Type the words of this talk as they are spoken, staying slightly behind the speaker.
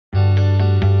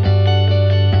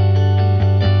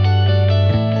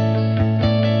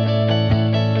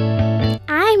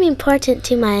important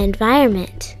to my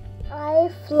environment? I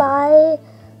fly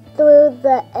through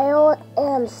the air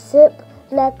and sip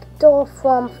nectar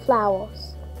from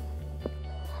flowers.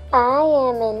 I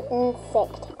am an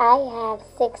insect. I have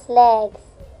 6 legs.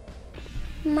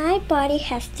 My body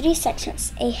has 3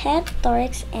 sections, a head,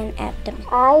 thorax, and abdomen.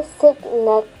 I sip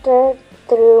nectar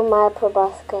through my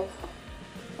proboscis.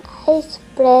 I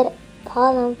spread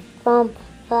pollen from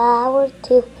flower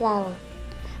to flower.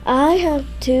 I have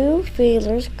 2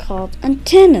 feelers called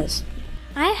antennas.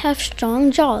 I have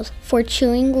strong jaws for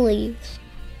chewing leaves.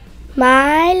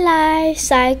 My life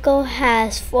cycle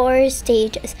has 4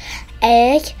 stages: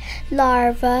 egg,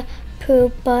 larva,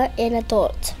 pupa, and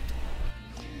adult.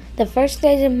 The first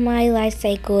stage of my life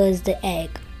cycle is the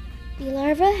egg. The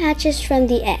larva hatches from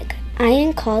the egg. I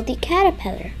am called the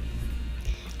caterpillar.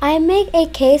 I make a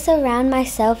case around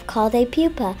myself called a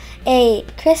pupa. A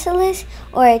chrysalis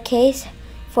or a case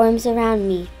forms around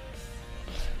me.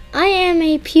 I am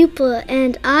a pupa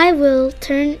and I will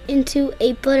turn into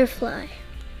a butterfly.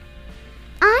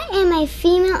 I am a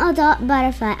female adult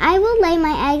butterfly. I will lay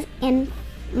my eggs and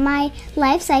my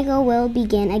life cycle will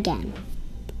begin again.